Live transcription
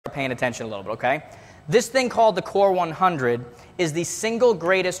paying attention a little bit, okay? This thing called the Core 100 is the single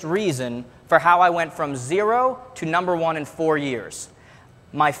greatest reason for how I went from 0 to number 1 in 4 years.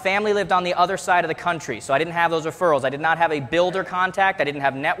 My family lived on the other side of the country, so I didn't have those referrals. I did not have a builder contact. I didn't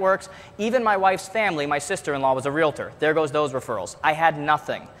have networks. Even my wife's family, my sister-in-law, was a realtor. There goes those referrals. I had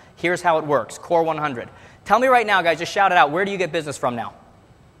nothing. Here's how it works, Core 100. Tell me right now, guys, just shout it out. Where do you get business from now?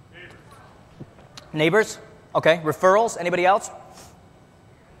 Neighbors? Okay. Referrals? Anybody else?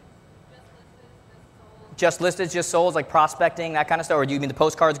 Just listed, just sold, like prospecting, that kind of stuff? Or do you mean the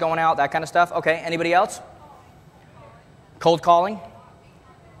postcards going out, that kind of stuff? Okay. Anybody else? Cold calling?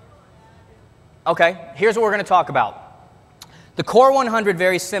 Okay. Here's what we're going to talk about. The Core 100,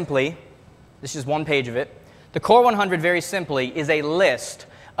 very simply, this is one page of it. The Core 100, very simply, is a list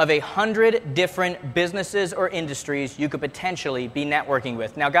of 100 different businesses or industries you could potentially be networking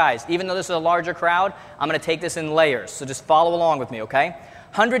with. Now, guys, even though this is a larger crowd, I'm going to take this in layers, so just follow along with me, okay?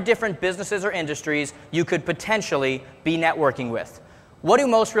 100 different businesses or industries you could potentially be networking with. What do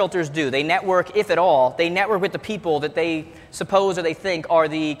most realtors do? They network, if at all, they network with the people that they suppose or they think are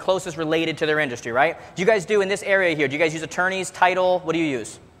the closest related to their industry, right? Do you guys do in this area here, do you guys use attorneys, title? What do you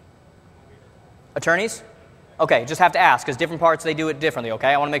use? Attorneys? Okay, just have to ask, because different parts, they do it differently, okay?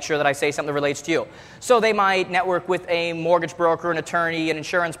 I want to make sure that I say something that relates to you. So they might network with a mortgage broker, an attorney, an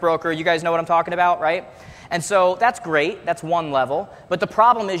insurance broker. You guys know what I'm talking about, right? And so that's great. That's one level. But the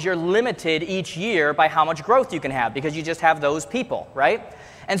problem is you're limited each year by how much growth you can have, because you just have those people, right?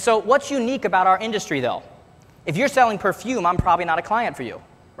 And so what's unique about our industry, though? If you're selling perfume, I'm probably not a client for you,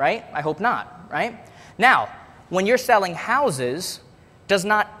 right? I hope not, right? Now, when you're selling houses, does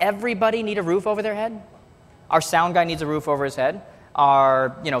not everybody need a roof over their head? Our sound guy needs a roof over his head.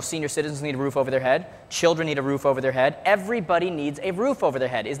 Our senior citizens need a roof over their head. Children need a roof over their head. Everybody needs a roof over their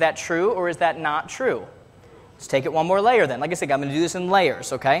head. Is that true or is that not true? Let's take it one more layer then. Like I said, I'm going to do this in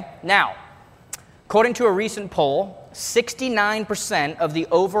layers, okay? Now, according to a recent poll, 69% of the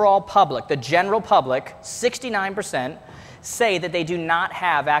overall public, the general public, 69% say that they do not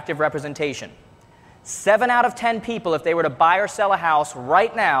have active representation. 7 out of 10 people, if they were to buy or sell a house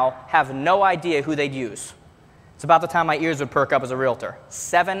right now, have no idea who they'd use. It's about the time my ears would perk up as a realtor.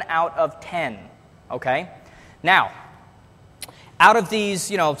 7 out of 10, okay? Now, out of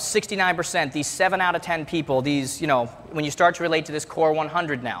these, 69%, these 7 out of 10 people, these, when you start to relate to this Core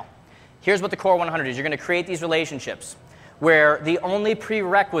 100 now, here's what the Core 100 is. You're going to create these relationships where the only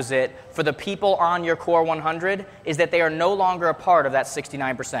prerequisite for the people on your Core 100 is that they are no longer a part of that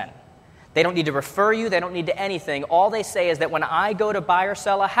 69%. They don't need to refer you. They don't need to anything. All they say is that when I go to buy or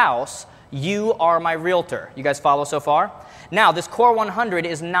sell a house, you are my realtor. You guys follow so far? Now, this Core 100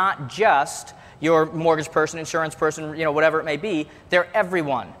 is not just your mortgage person, insurance person, whatever it may be. They're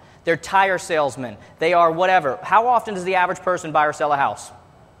everyone. They're tire salesmen. They are whatever. How often does the average person buy or sell a house?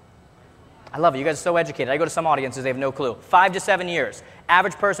 I love it. You guys are so educated. I go to some audiences, they have no clue. 5 to 7 years.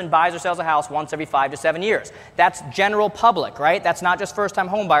 Average person buys or sells a house once every 5 to 7 years. That's general public, right? That's not just first-time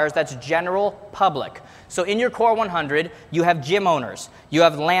home buyers. That's general public. So in your Core 100, you have gym owners. You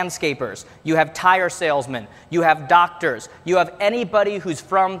have landscapers. You have tire salesmen. You have doctors. You have anybody who's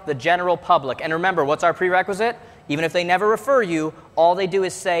from the general public. And remember, what's our prerequisite? Even if they never refer you, all they do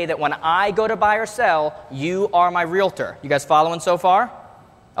is say that when I go to buy or sell, you are my realtor. You guys following so far?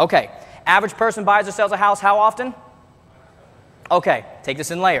 Okay. Average person buys or sells a house how often? Okay, take this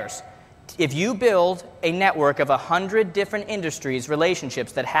in layers. If you build a network of 100 different industries,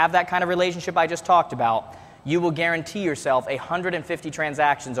 relationships that have that kind of relationship I just talked about, you will guarantee yourself 150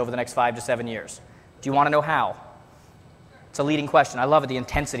 transactions over the next 5 to 7 years. Do you want to know how? It's a leading question. I love it, the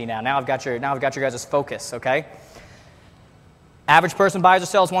intensity now. Now I've got your guys' focus, okay? Average person buys or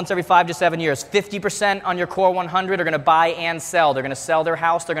sells once every 5 to 7 years. 50% on your Core 100 are going to buy and sell. They're going to sell their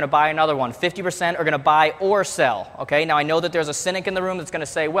house. They're going to buy another one. 50% are going to buy or sell. Okay? Now, I know that there's a cynic in the room that's going to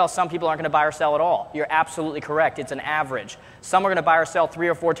say, well, some people aren't going to buy or sell at all. You're absolutely correct. It's an average. Some are going to buy or sell 3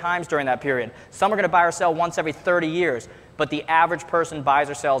 or 4 times during that period. Some are going to buy or sell once every 30 years. But the average person buys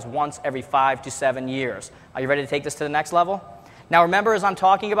or sells once every 5 to 7 years. Are you ready to take this to the next level? Now, remember, as I'm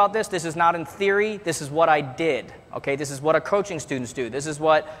talking about this is not in theory. This is what I did, okay? This is what our coaching students do. This is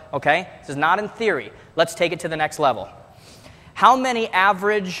not in theory. Let's take it to the next level. How many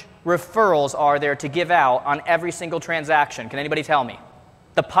average referrals are there to give out on every single transaction? Can anybody tell me?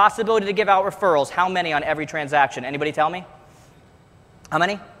 The possibility to give out referrals, how many on every transaction? Anybody tell me? How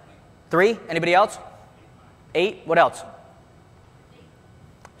many? 3? Anybody else? 8? What else?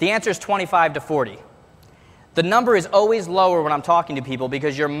 The answer is 25 to 40. The number is always lower when I'm talking to people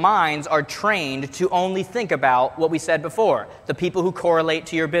because your minds are trained to only think about what we said before, the people who correlate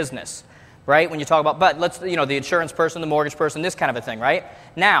to your business. right? When you talk about, but let's, the insurance person, the mortgage person, this kind of a thing, right?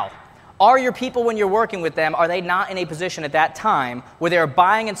 Now, are your people, when you're working with them, are they not in a position at that time where they're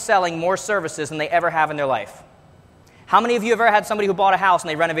buying and selling more services than they ever have in their life? How many of you have ever had somebody who bought a house and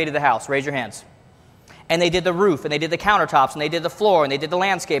they renovated the house? Raise your hands. And they did the roof, and they did the countertops, and they did the floor, and they did the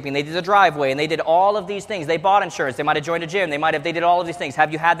landscaping, and they did the driveway, and they did all of these things. They bought insurance. They might have joined a gym. They did all of these things.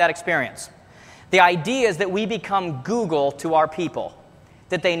 Have you had that experience? The idea is that we become Google to our people,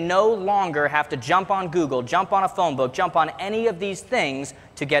 that they no longer have to jump on Google, jump on a phone book, jump on any of these things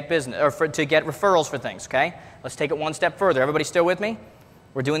to get business or to get referrals for things, okay? Let's take it one step further. Everybody still with me?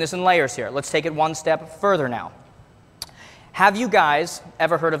 We're doing this in layers here. Let's take it one step further now. Have you guys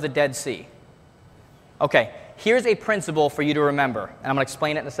ever heard of the Dead Sea? Okay, here's a principle for you to remember, and I'm going to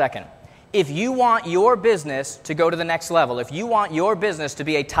explain it in a second. If you want your business to go to the next level, if you want your business to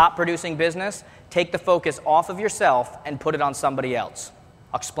be a top-producing business, take the focus off of yourself and put it on somebody else.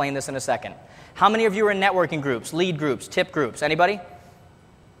 I'll explain this in a second. How many of you are in networking groups, lead groups, tip groups? Anybody?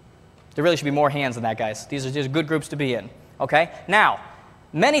 There really should be more hands than that, guys. These are just good groups to be in, okay? Now,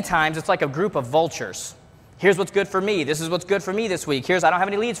 many times it's like a group of vultures. Here's what's good for me. This is what's good for me this week. I don't have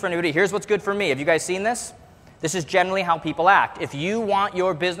any leads for anybody. Here's what's good for me. Have you guys seen this? This is generally how people act. If you want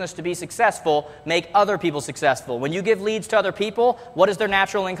your business to be successful, make other people successful. When you give leads to other people, what is their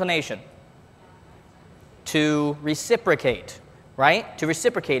natural inclination? To reciprocate, right? To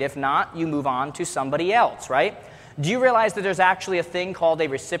reciprocate. If not, you move on to somebody else, right? Do you realize that there's actually a thing called a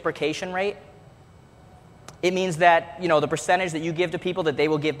reciprocation rate? It means that, the percentage that you give to people that they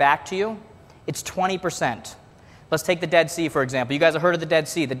will give back to you, it's 20%. Let's take the Dead Sea, for example. You guys have heard of the Dead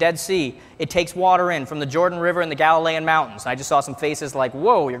Sea. The Dead Sea, it takes water in from the Jordan River and the Galilean Mountains. I just saw some faces like,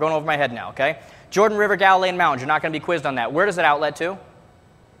 whoa, you're going over my head now, okay? Jordan River, Galilean Mountains. You're not going to be quizzed on that. Where does it outlet to?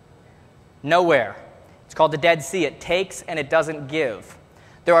 Nowhere. It's called the Dead Sea. It takes and it doesn't give.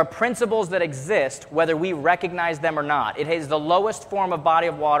 There are principles that exist whether we recognize them or not. It is the lowest form of body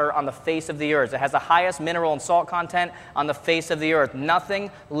of water on the face of the earth. It has the highest mineral and salt content on the face of the earth.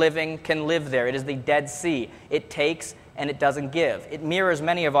 Nothing living can live there. It is the Dead Sea. It takes and it doesn't give. It mirrors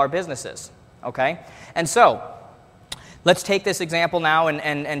many of our businesses, okay? And so, let's take this example now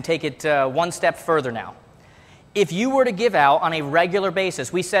and take it one step further now. If you were to give out on a regular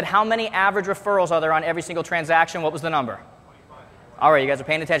basis, we said how many average referrals are there on every single transaction? What was the number? All right, you guys are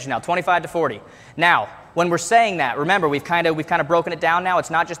paying attention now, 25 to 40. Now, when we're saying that, remember, we've kind of broken it down now.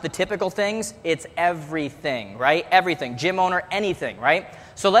 It's not just the typical things, it's everything, right? Everything, gym owner, anything, right?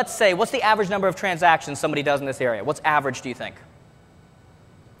 So let's say, what's the average number of transactions somebody does in this area? What's average, do you think?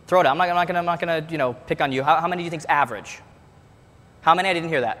 Throw it out. I'm not gonna pick on you. How many do you think is average? How many? I didn't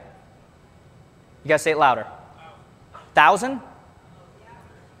hear that. You guys say it louder. 1,000?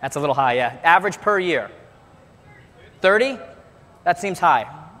 That's a little high, yeah. Average per year. 30? That seems high.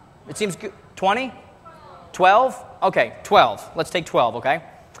 It seems good. 20? 12? Okay, 12. Let's take 12, okay?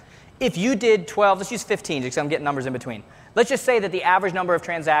 If you did 12, let's use 15 because I'm getting numbers in between. Let's just say that the average number of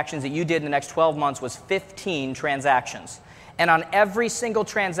transactions that you did in the next 12 months was 15 transactions. And on every single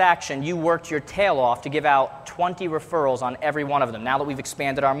transaction, you worked your tail off to give out 20 referrals on every one of them, now that we've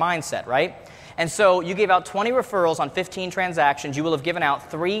expanded our mindset, right? And so you gave out 20 referrals on 15 transactions. You will have given out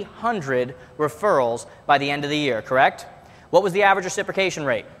 300 referrals by the end of the year, correct? What was the average reciprocation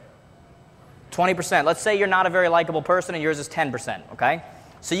rate? 20%. Let's say you're not a very likable person and yours is 10%, okay?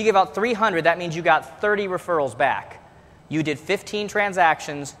 So you give out 300, that means you got 30 referrals back. You did 15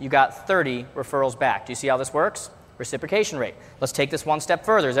 transactions, you got 30 referrals back. Do you see how this works? Reciprocation rate. Let's take this one step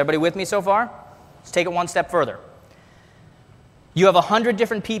further. Is everybody with me so far? Let's take it one step further. You have 100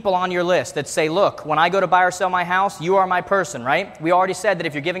 different people on your list that say, look, when I go to buy or sell my house, you are my person, right? We already said that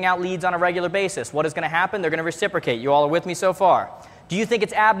if you're giving out leads on a regular basis, what is going to happen? They're going to reciprocate. You all are with me so far? Do you think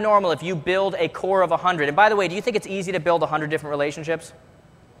it's abnormal if you build a core of 100? And by the way, do you think it's easy to build 100 different relationships?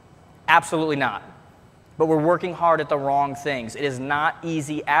 Absolutely not. But we're working hard at the wrong things. It is not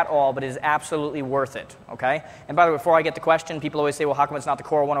easy at all, but it is absolutely worth it, okay? And by the way, before I get the question, people always say, well, how come it's not the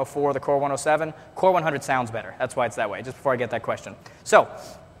Core 104 or the Core 107? Core 100 sounds better. That's why it's that way, just before I get that question. So,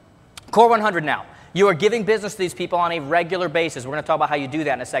 Core 100 now. You are giving business to these people on a regular basis. We're going to talk about how you do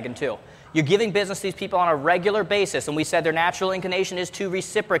that in a second, too. You're giving business to these people on a regular basis, and we said their natural inclination is to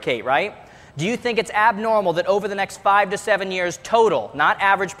reciprocate, right? Do you think it's abnormal that over the next 5 to 7 years total, not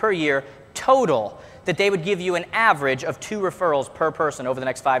average per year, total, that they would give you an average of 2 referrals per person over the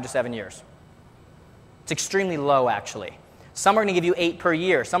next 5 to 7 years? It's extremely low, actually. Some are going to give you 8 per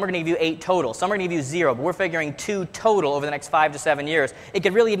year. Some are going to give you 8 total. Some are going to give you 0, but we're figuring 2 total over the next 5 to 7 years. It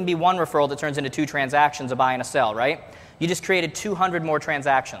could really even be 1 referral that turns into 2 transactions, a buy and a sell, right? You just created 200 more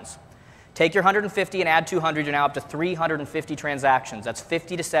transactions. Take your 150 and add 200, you're now up to 350 transactions. That's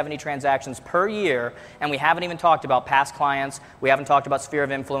 50 to 70 transactions per year, and we haven't even talked about past clients, we haven't talked about sphere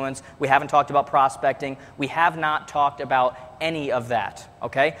of influence, we haven't talked about prospecting, we have not talked about any of that,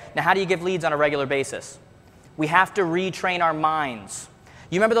 okay? Now, how do you give leads on a regular basis? We have to retrain our minds.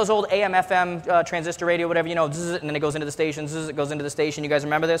 You remember those old AM, FM, transistor radio, whatever, you know, zzz, and then it goes into the station, zzz, it goes into the station. You guys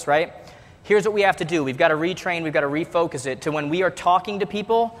remember this, right? Here's what we have to do. We've got to retrain, we've got to refocus it to when we are talking to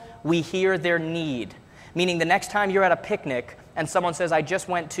people, we hear their need. Meaning the next time you're at a picnic and someone says, I just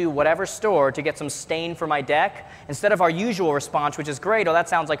went to whatever store to get some stain for my deck, instead of our usual response, which is great, oh, that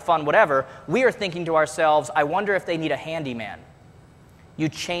sounds like fun, whatever, we are thinking to ourselves, I wonder if they need a handyman. You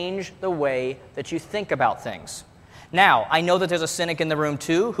change the way that you think about things. Now, I know that there's a cynic in the room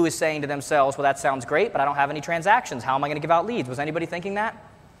too who is saying to themselves, well, that sounds great, but I don't have any transactions. How am I going to give out leads? Was anybody thinking that?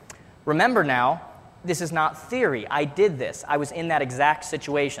 Remember now, this is not theory. I did this. I was in that exact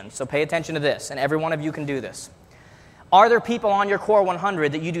situation. So pay attention to this, and every one of you can do this. Are there people on your Core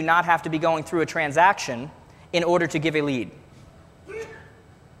 100 that you do not have to be going through a transaction in order to give a lead?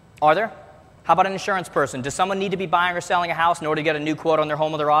 Are there? How about an insurance person? Does someone need to be buying or selling a house in order to get a new quote on their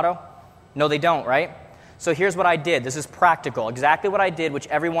home or their auto? No, they don't, right? So here's what I did. This is practical. Exactly what I did, which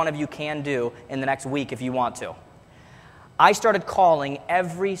every one of you can do in the next week if you want to. I started calling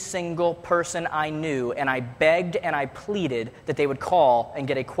every single person I knew, and I begged and I pleaded that they would call and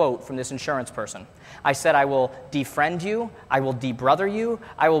get a quote from this insurance person. I said, I will defriend you, I will de-brother you,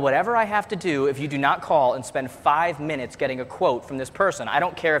 I will whatever I have to do if you do not call and spend 5 minutes getting a quote from this person. I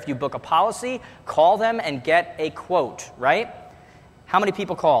don't care if you book a policy, call them and get a quote, right? How many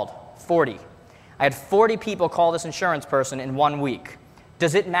people called? 40. I had 40 people call this insurance person in 1 week.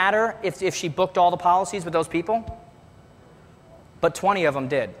 Does it matter if she booked all the policies with those people? But 20 of them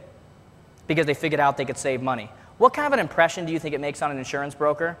did, because they figured out they could save money. What kind of an impression do you think it makes on an insurance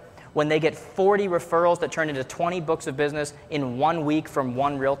broker when they get 40 referrals that turn into 20 books of business in 1 week from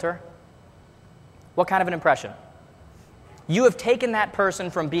one realtor? What kind of an impression? You have taken that person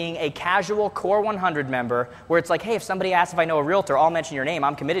from being a casual Core 100 member, where it's like, hey, if somebody asks if I know a realtor, I'll mention your name,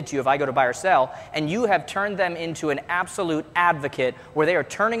 I'm committed to you if I go to buy or sell, and you have turned them into an absolute advocate where they are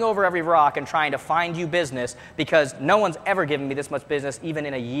turning over every rock and trying to find you business because no one's ever given me this much business even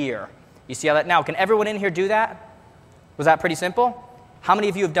in a year. You see how that? Now, can everyone in here do that? Was that pretty simple? How many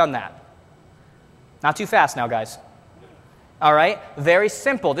of you have done that? Not too fast now, guys. All right? Very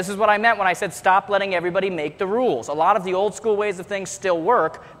simple. This is what I meant when I said stop letting everybody make the rules. A lot of the old school ways of things still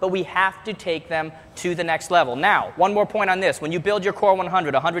work, but we have to take them to the next level. Now, one more point on this. When you build your Core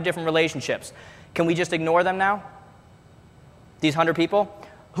 100, 100 different relationships, can we just ignore them now? These 100 people?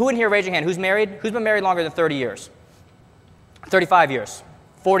 Who in here, raise your hand, who's married? Who's been married longer than 30 years? 35 years?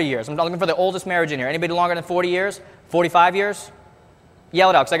 40 years? I'm looking for the oldest marriage in here. Anybody longer than 40 years? 45 years? Yell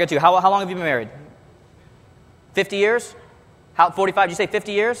it out, because I got two. How long have you been married? 50 years? 45, did you say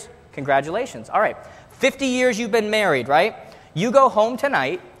 50 years? Congratulations. All right. 50 years you've been married, right? You go home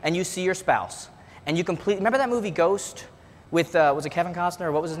tonight and you see your spouse. And you remember that movie Ghost with, was it Kevin Costner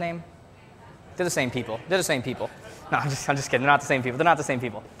or what was his name? They're the same people. They're the same people. No, I'm just kidding. They're not the same people. They're not the same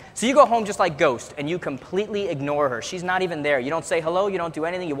people. So you go home just like Ghost, and you completely ignore her. She's not even there. You don't say hello. You don't do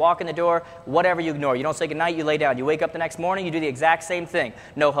anything. You walk in the door, whatever you ignore. You don't say goodnight. You lay down. You wake up the next morning. You do the exact same thing.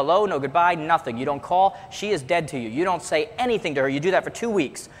 No hello, no goodbye, nothing. You don't call. She is dead to you. You don't say anything to her. You do that for 2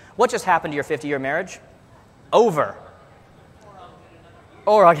 weeks. What just happened to your 50-year marriage? Over.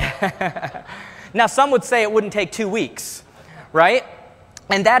 Or now, some would say it wouldn't take 2 weeks, right?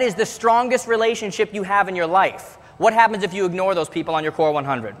 And that is the strongest relationship you have in your life. What happens if you ignore those people on your Core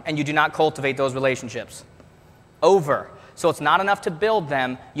 100 and you do not cultivate those relationships? Over. So it's not enough to build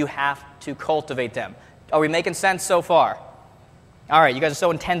them, you have to cultivate them. Are we making sense so far? All right, you guys are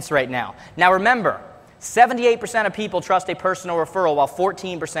so intense right now. Now remember, 78% of people trust a personal referral while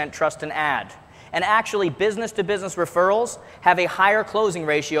 14% trust an ad. And actually, business-to-business referrals have a higher closing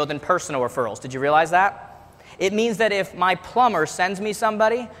ratio than personal referrals. Did you realize that? It means that if my plumber sends me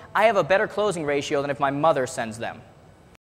somebody, I have a better closing ratio than if my mother sends them.